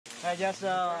I just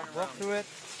walk through it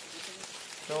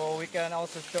so we can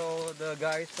also show the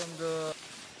guys from the.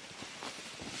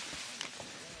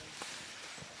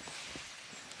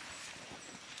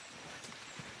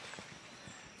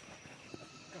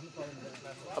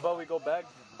 How about we go back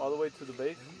all the way to the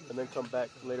base and then come back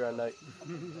later at night?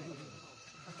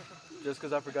 Just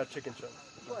because I forgot chicken chunk.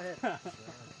 Go ahead.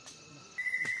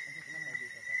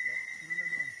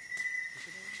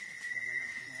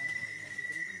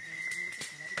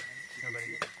 Nobody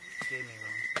gave me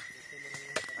one.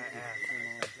 I asked.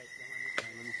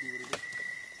 Let me see what it is.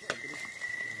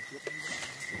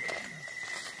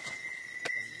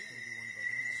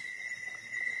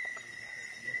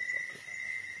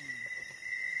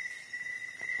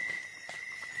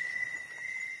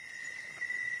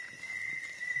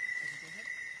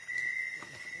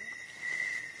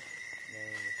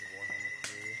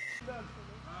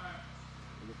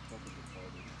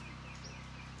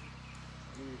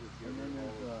 And then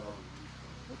there's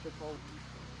what's it called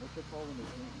when they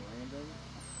paint random?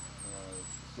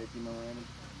 Safety memorandum.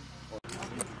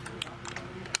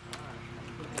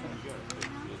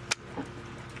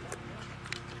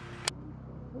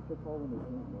 What's it called when they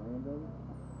paint random?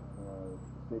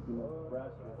 Safety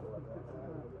memorandum.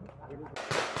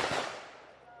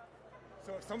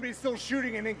 So if somebody's still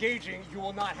shooting and engaging, you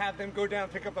will not have them go down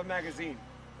and pick up a magazine.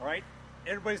 All right?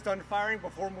 Everybody's done firing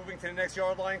before moving to the next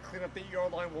yard line. Clean up the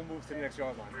yard line. We'll move to the next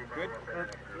yard line. Good?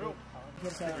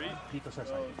 Dito sir.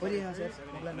 Pwede nga sir.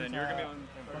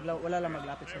 Wala lang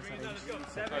maglapit sir sa range.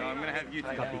 I'm going to have you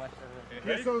copy.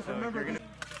 PSOs, remember.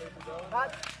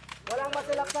 Walang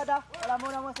masilakad ah. Wala mo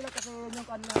na masilak kasi yun yung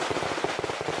kanina.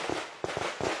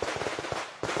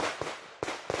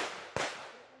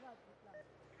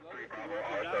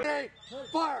 Hey,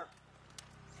 fire!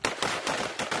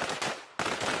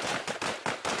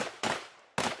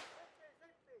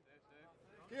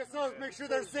 PSOs, make sure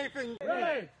they're safe and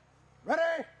ready.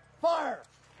 Ready, fire!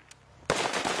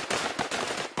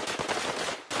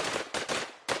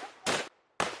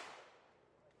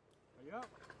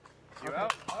 You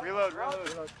out? Reload.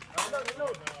 Reload.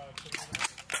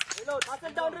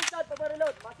 Muscle down range dad.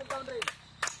 Pag-reload. Muscle down range.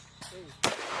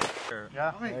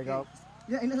 Yeah. There you go.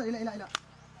 Yeah, ila.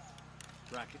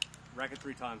 Racket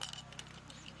 3 times.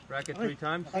 Racket 3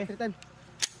 times? Okay, 3 times.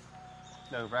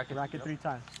 No, racket 3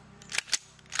 times.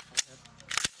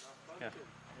 Yeah.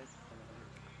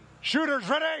 Shooters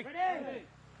ready? Ready!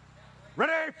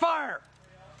 Ready, fire!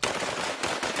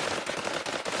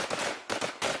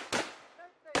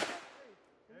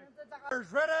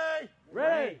 Shooters ready?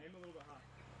 Ready!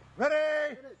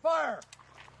 Ready, fire!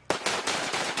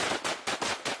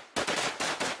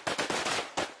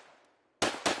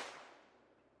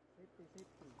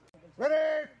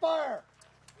 Ready, fire!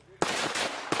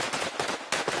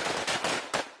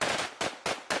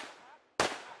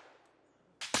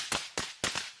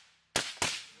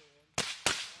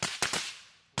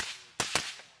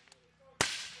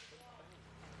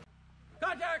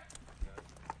 Contact!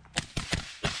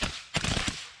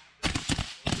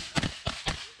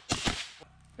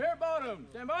 Here, bottom,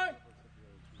 stand by.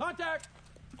 Contact!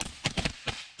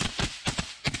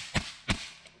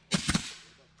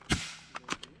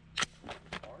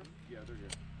 Yeah, they're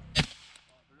good.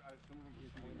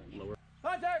 Lower.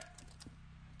 Contact!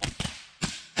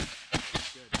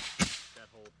 Good. That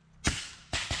hold.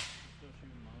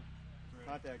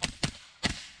 Contact.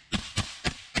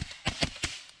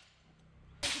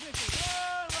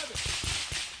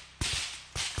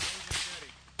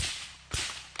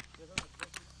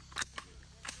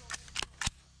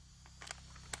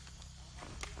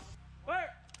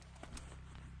 Fire!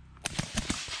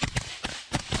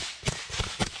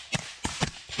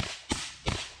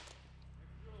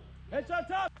 Heads on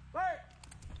top! Fire!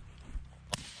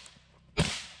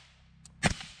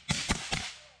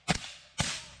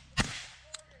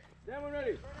 Stand when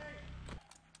ready.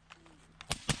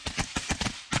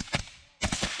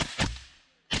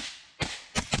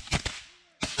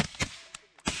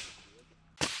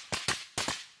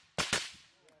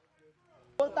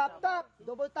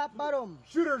 Double tap bottom.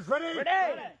 Shooters ready?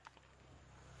 Ready!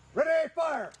 Ready,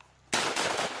 fire!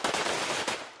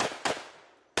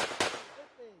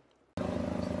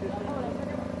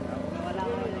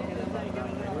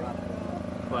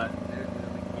 But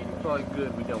it's probably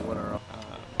good we got one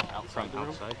Outside the room?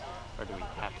 Outside? Or do we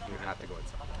have to? We have to go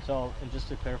inside. So, and just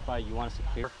to clarify, you want us to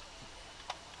clear?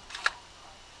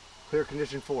 Clear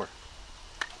condition 4.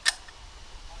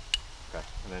 Okay,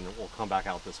 and then we'll come back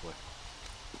out this way.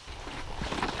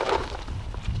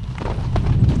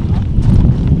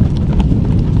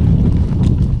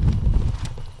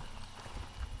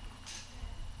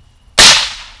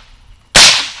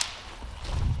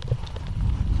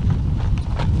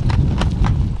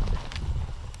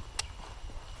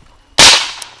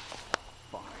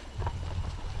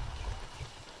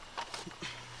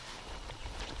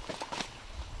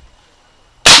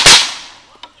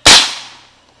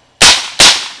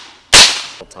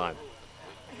 time.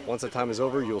 Once the time is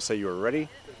over, you will say you are ready,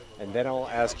 and then I'll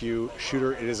ask you,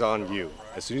 shooter, it is on you.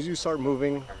 As soon as you start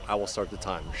moving, I will start the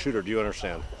time. Shooter, do you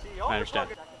understand? I understand.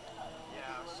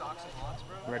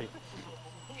 Ready.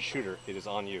 Shooter, it is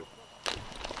on you.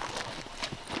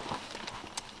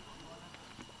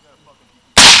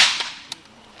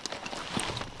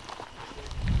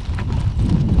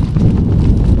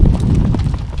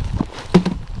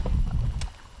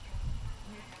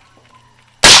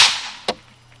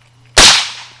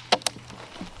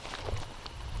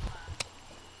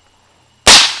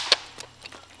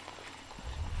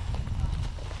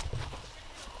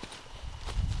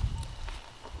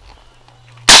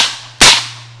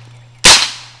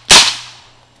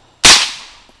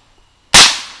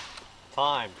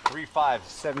 Time,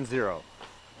 3570.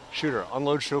 Shooter,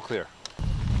 unload, show clear.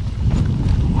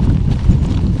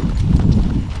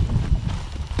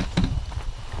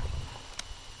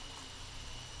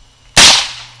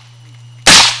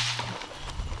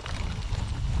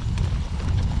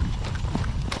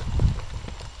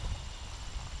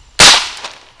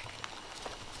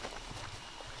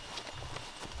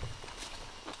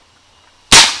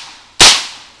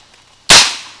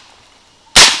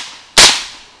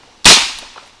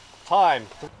 Time.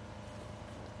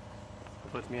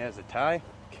 Puts me as a tie.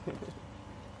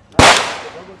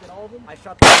 I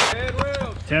shot the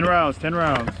 10 rounds, 10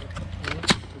 rounds.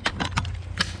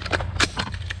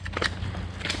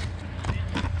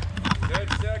 10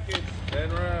 seconds, 10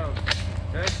 rounds.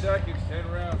 10 seconds, 10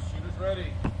 rounds. Shooters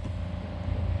ready.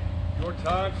 Your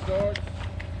time starts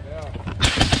now.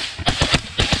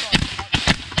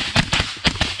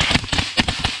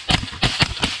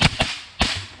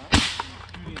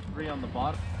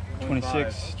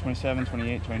 26, 27,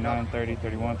 28, 29, 30,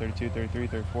 31, 32, 33,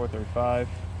 34, 35,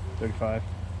 35.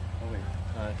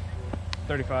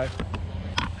 35.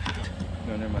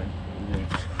 No, never mind.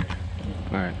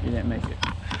 Alright. You didn't make it.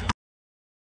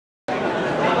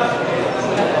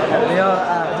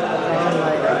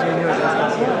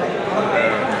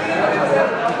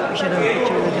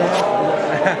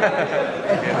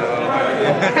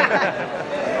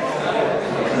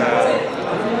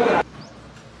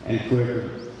 And quicker.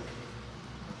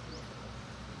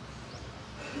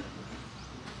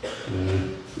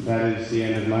 That is the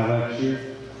end of my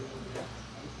lecture.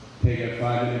 Take a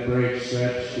 5-minute break,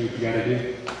 stretch, do what you gotta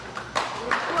do.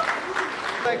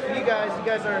 Like for you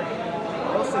guys are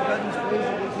also guns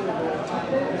blazing into the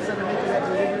instead of making that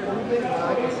deliberate movement,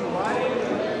 I can see why.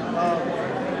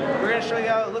 We're going to show you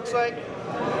how it looks like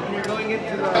when you're going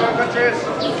into the countries.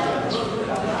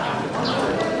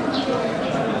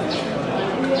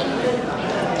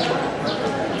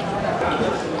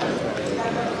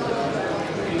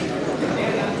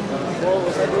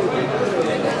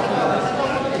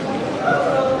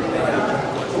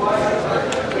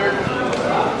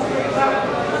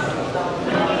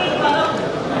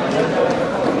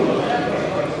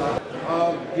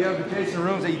 You have adjacent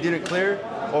rooms that you didn't clear,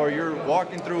 or you're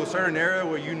walking through a certain area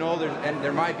where you know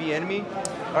there might be enemy.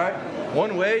 All right,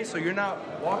 one way, so you're not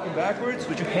walking backwards.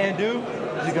 What you can do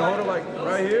is you can hold it like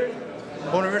right here,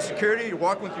 hold reverse security. You're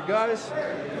walking with your guys,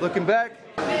 looking back.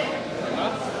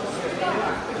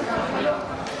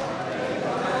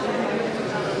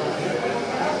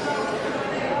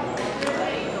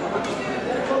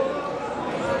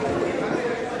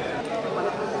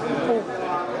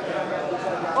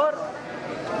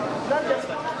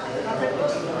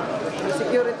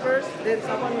 Secure it first, then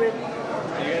someone will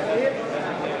hit.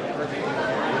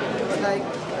 It's like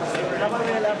someone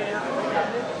will have it.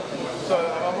 So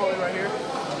I'm holding right here.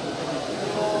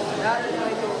 Now you're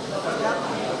going to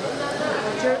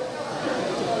sure.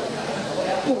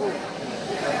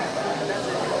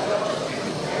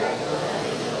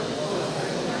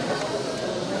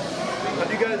 How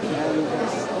do you guys? How to do the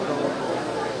release.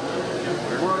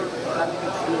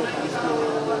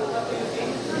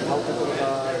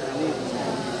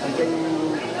 And then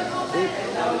if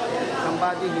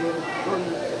somebody here don't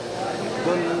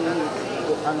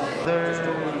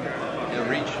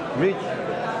Reach.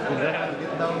 get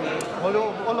down.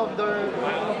 All of their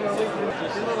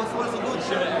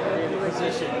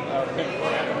Position.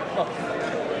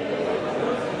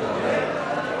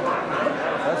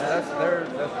 That's their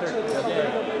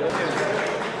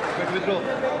quick withdrawal.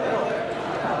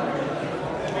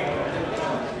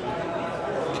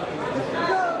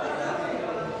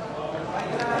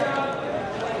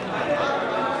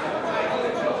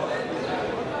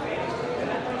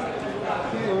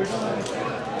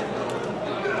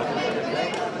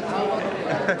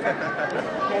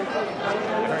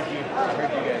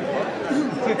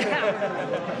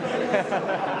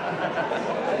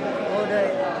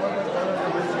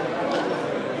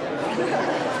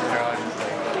 They're all just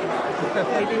like,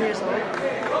 18 years old. 18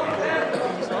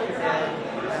 years old.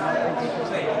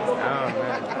 oh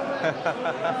man.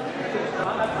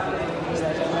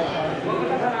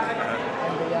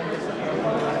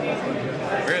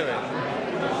 Really?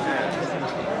 Yeah.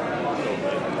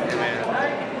 Man.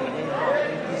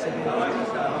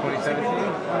 2017?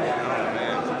 Oh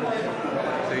man.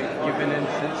 So you've been in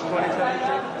since 2017?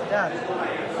 Yeah.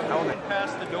 How old?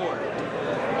 Past the door.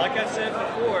 Like I said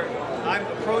before, I'm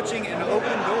approaching an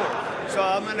open door. So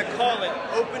I'm going to call it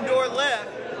open door left.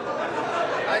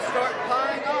 I start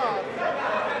pieing off.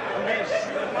 I'm going to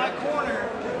shoot my corner,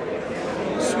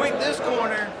 sweep this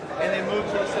corner, and then move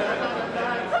to the center.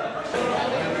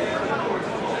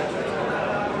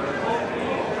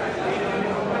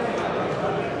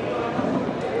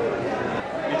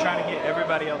 You're trying to get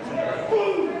everybody else in the room.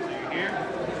 So you're here.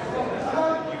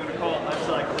 You're going to call it left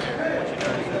side clear. What you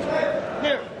notice this way.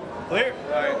 Clear. Clear?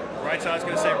 All right. Right side's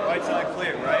going to say right side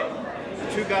clear, right? The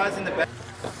two guys in the back.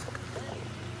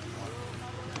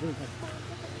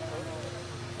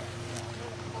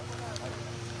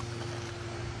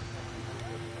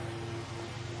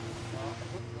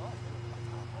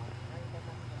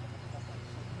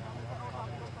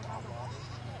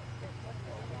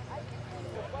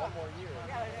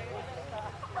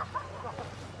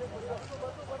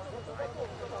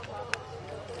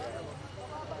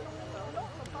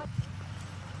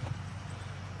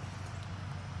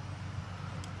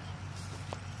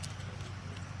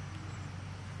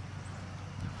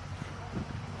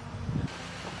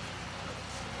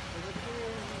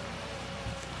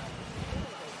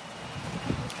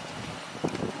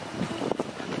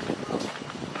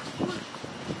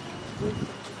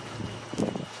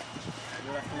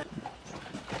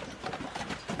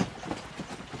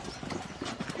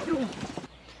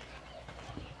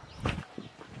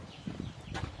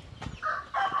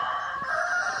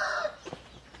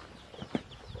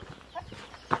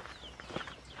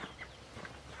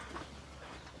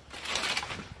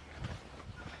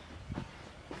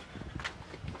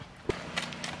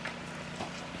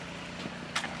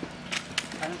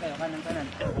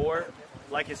 Or,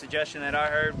 like a suggestion that I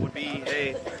heard would be,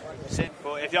 hey,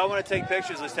 if y'all want to take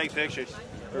pictures, let's take pictures.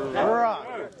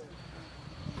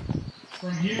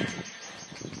 From here,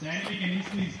 the enemy can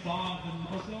easily spot the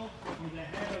muzzle or the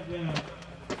head of the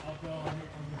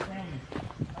friendly.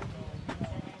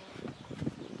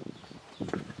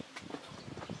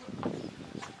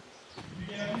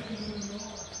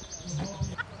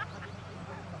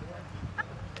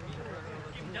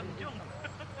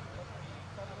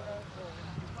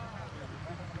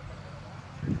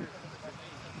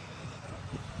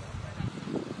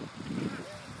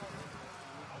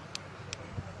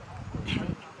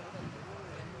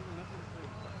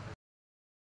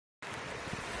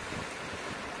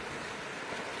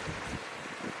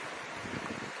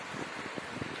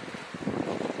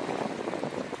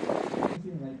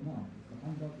 Right now, the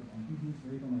conduct of amphibious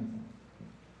reconnaissance.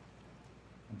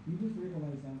 Amphibious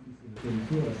reconnaissance is to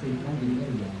ensure a safe landing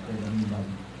area for the new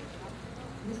body.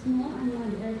 The small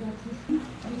unmanned aircraft system,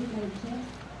 unit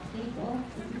checks, take off,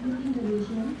 executing the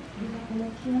mission, data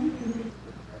collection,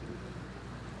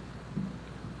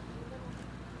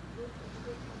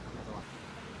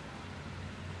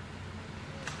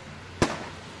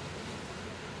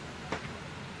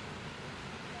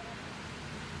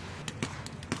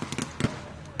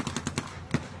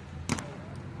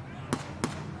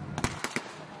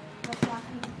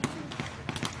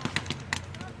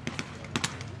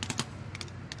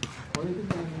 Operating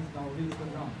Line is now reached the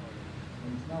ground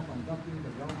and is now conducting the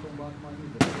ground combat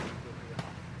maneuver.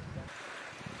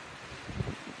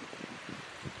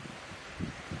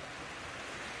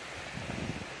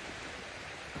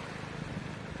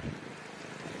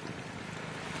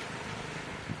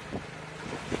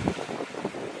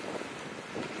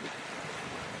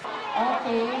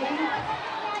 Okay.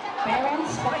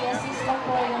 Parents, paki-assist lang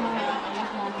po yung mga anak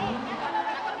natin.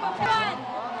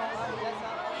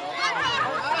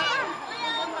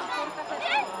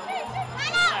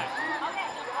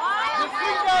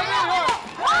 Defeat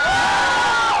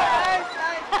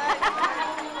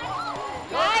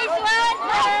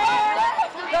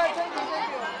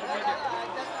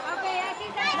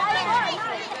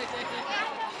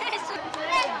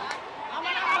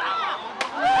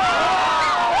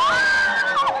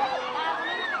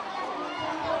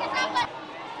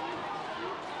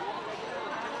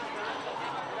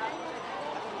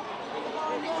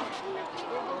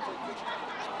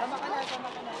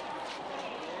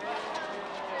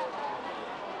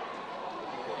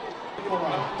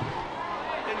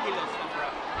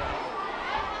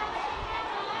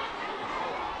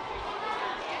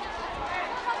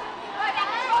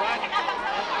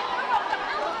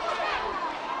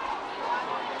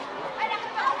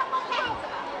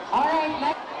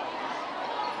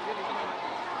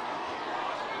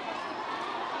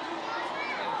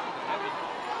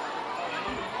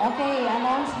Okay,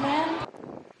 announcement.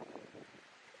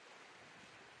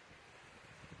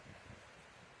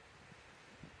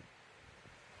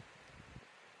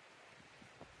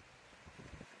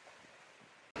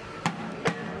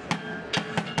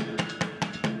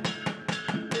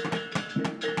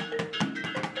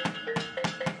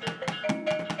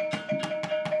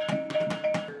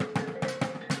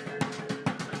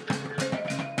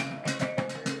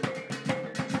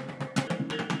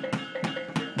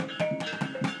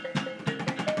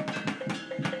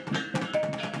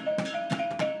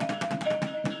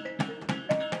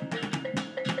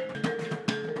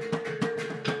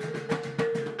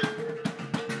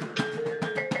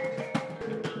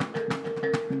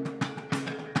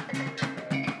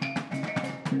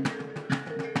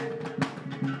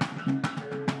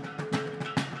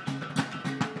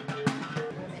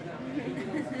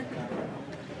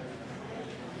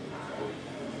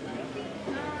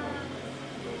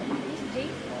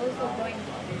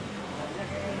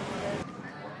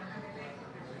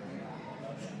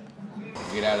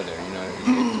 Get out of there, you know,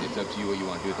 it's up to you what you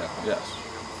want to do at that point. Yes.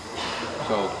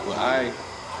 So what I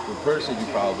would personally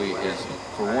do probably is,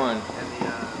 for one,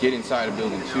 get inside of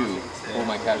building 2, pull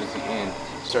my casualty in,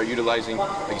 start utilizing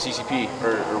like CCP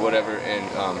or whatever, and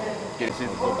get it.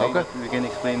 Okay, we can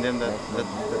explain them that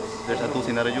there's a 2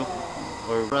 scenario.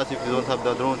 Or for us, if you don't have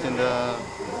the drones in the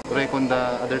wreck on the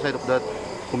other side of that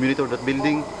community or that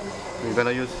building, we're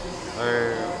gonna use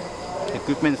our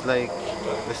equipments like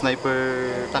the sniper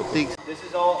tactics. This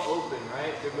is all open,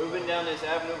 right? They're moving down this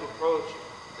avenue of approach,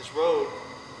 this road,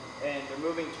 and they're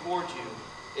moving towards you.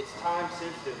 It's time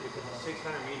sensitive because it's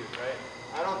 600 meters, right?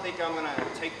 I don't think I'm gonna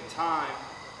take the time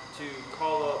to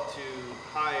call up to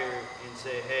hire and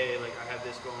say, hey, like I have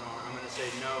this going on. I'm gonna say,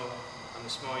 no, I'm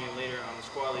the small unit leader, I'm the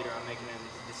squad leader, I'm making a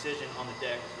decision on the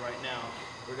deck right now.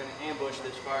 We're gonna ambush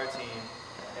this fire team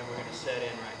and we're gonna set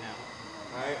in right now.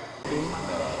 Alright?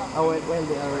 When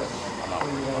they are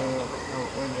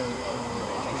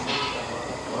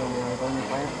going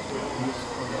fire,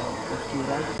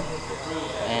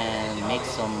 and make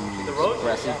some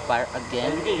suppressive fire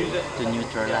again to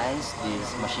neutralize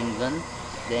this machine gun.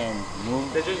 Then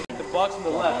move the box on the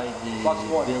left. Box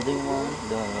 1. Building 1,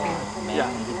 the man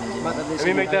in the building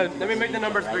 1. Let me make the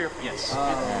numbers bigger. Yes.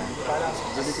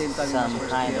 At the same time, some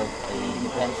kind of a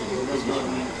defensive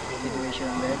situation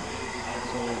there.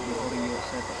 So before you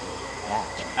set up. Yeah,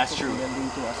 that's true.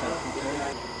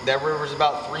 That river is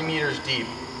about 3 meters deep,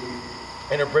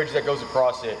 and a bridge that goes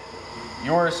across it.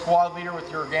 You're a squad leader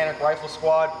with your organic rifle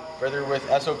squad, whether with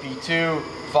SOP 2,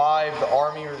 5, the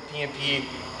Army, or the PMP.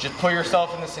 Just put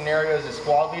yourself in the scenario as a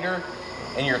squad leader,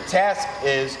 and your task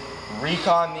is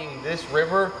reconning this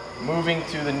river, moving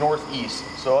to the northeast,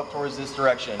 so up towards this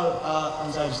direction.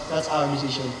 I'm sorry, that's our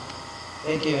musician.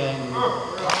 Thank you. And